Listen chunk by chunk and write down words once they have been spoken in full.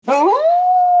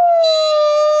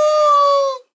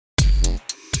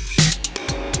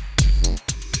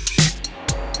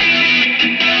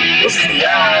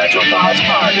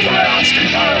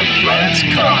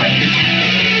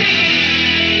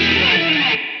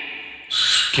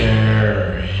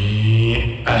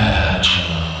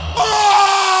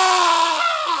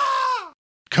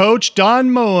Coach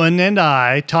Don Moen and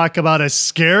I talk about a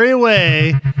scary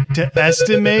way to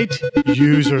estimate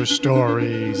user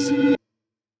stories.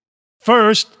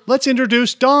 First, let's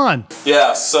introduce Don.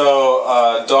 Yeah,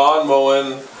 so Don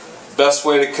Moen, best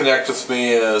way to connect with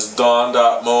me is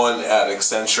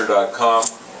don.moen@accenture.com.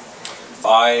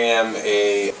 I am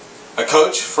a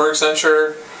coach for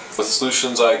Accenture with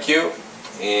Solutions IQ,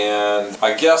 and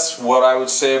I guess what I would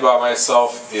say about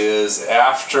myself is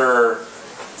after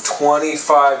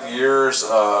 25 years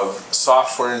of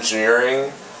software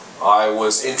engineering, I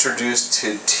was introduced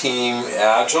to Team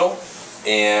Agile,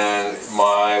 and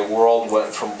my world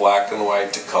went from black and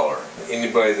white to color.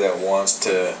 Anybody that wants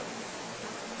to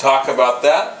talk about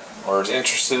that, or is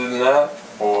interested in that,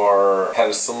 or had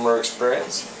a similar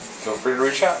experience, feel free to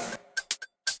reach out.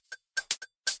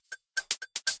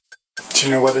 Do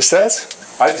you know what it says?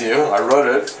 I do. I wrote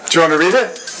it. Do you want to read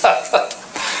it?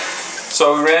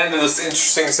 So we ran into this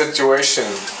interesting situation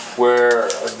where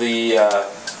the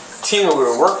team that we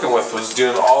were working with was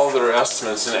doing all of their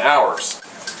estimates in hours,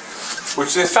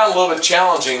 which they found a little bit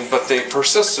challenging, but they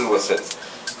persisted with it.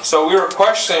 So we were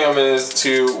questioning them as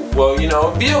to, well,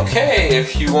 it'd be okay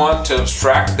if you want to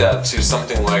abstract that to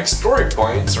something like story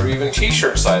points or even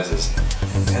t-shirt sizes.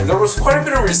 And there was quite a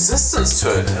bit of resistance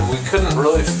to it, and we couldn't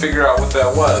really figure out what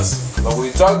that was. But we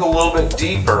dug a little bit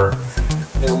deeper,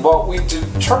 and what we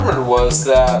determined was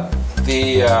that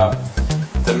the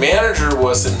manager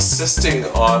was insisting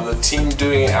on the team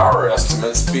doing hour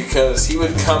estimates because he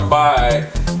would come by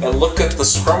and look at the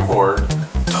scrum board,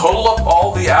 total up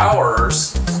all the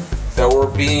hours that were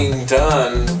being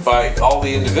done by all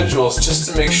the individuals just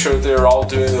to make sure they're all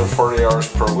doing their 40 hours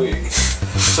per week.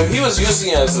 So he was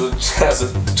using it as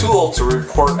a tool to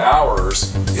report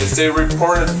hours. If they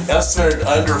estimated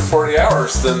under 40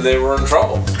 hours, then they were in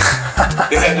trouble.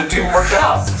 They had to do more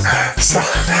jobs.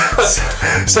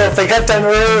 So if they got done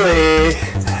early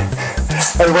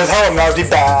and went home, that would be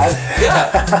bad.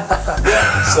 Yeah.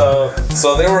 So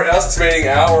they were estimating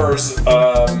hours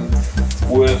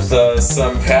with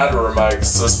some pattern, I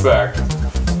suspect,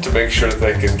 to make sure that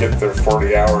they could get their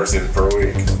 40 hours in per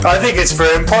week. I think it's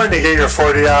very important to get your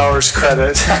 40 hours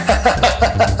credit.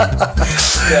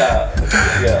 Yeah.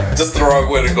 Just the wrong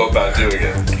way to go about doing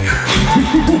it.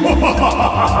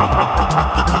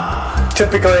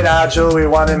 Typically in Agile, we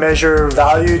want to measure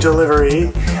value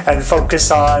delivery and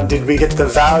focus on did we get the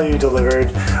value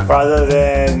delivered rather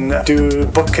than do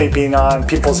bookkeeping on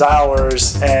people's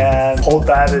hours and hold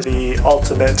that as the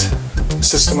ultimate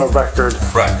system of record.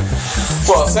 Right.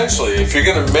 Well, essentially, if you're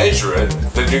going to measure it,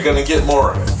 then you're going to get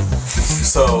more of it.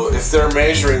 So if they're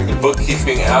measuring the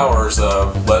bookkeeping hours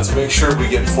of, let's make sure we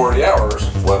get 40 hours,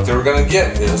 what they're going to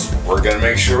get is, we're going to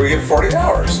make sure we get 40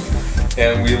 hours.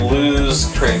 And we lose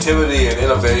creativity and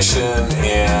innovation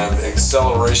and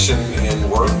acceleration in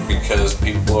work because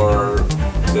they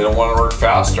don't want to work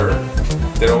faster.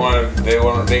 They want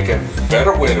to make a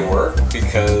better way to work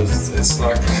because it's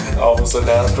not all of a sudden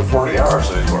down to 40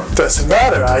 hours anymore. Doesn't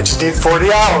matter. I just need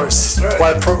 40 hours. Right.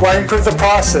 Why improve the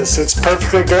process? It's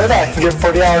perfectly good. I can get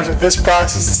 40 hours of this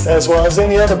process as well as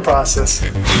any other process.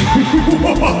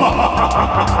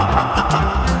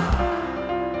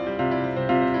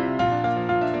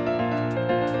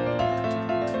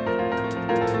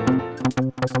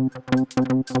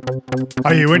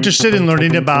 Are you interested in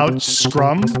learning about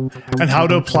Scrum and how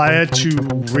to apply it to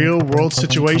real-world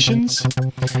situations?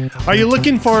 Are you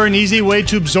looking for an easy way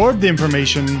to absorb the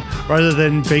information rather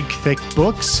than big, thick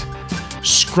books?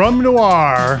 Scrum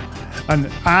Noir, an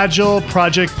Agile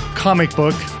project comic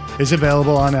book, is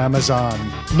available on Amazon.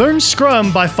 Learn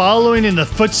Scrum by following in the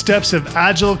footsteps of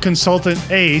Agile consultant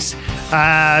Ace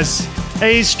as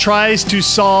Ace tries to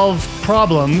solve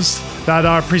problems that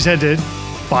are presented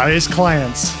by his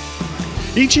clients.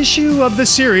 Each issue of the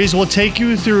series will take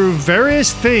you through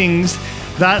various things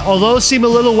that, although seem a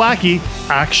little wacky,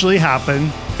 actually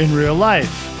happen in real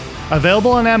life.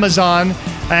 Available on Amazon,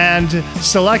 and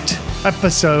select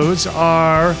episodes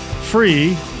are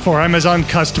free for Amazon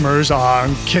customers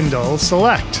on Kindle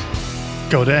Select.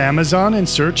 Go to Amazon and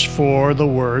search for the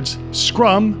words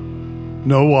Scrum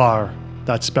Noir.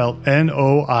 That's spelled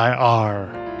Noir.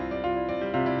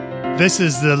 This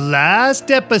is the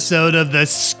last episode of the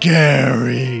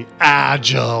Scary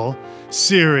Agile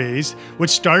series, which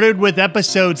started with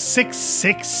episode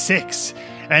 666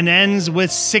 and ends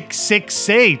with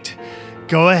 668.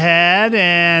 Go ahead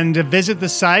and visit the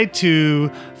site to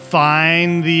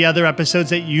find the other episodes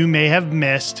that you may have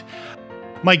missed.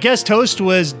 My guest host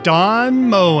was Don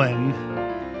Moen.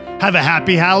 Have a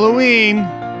happy Halloween.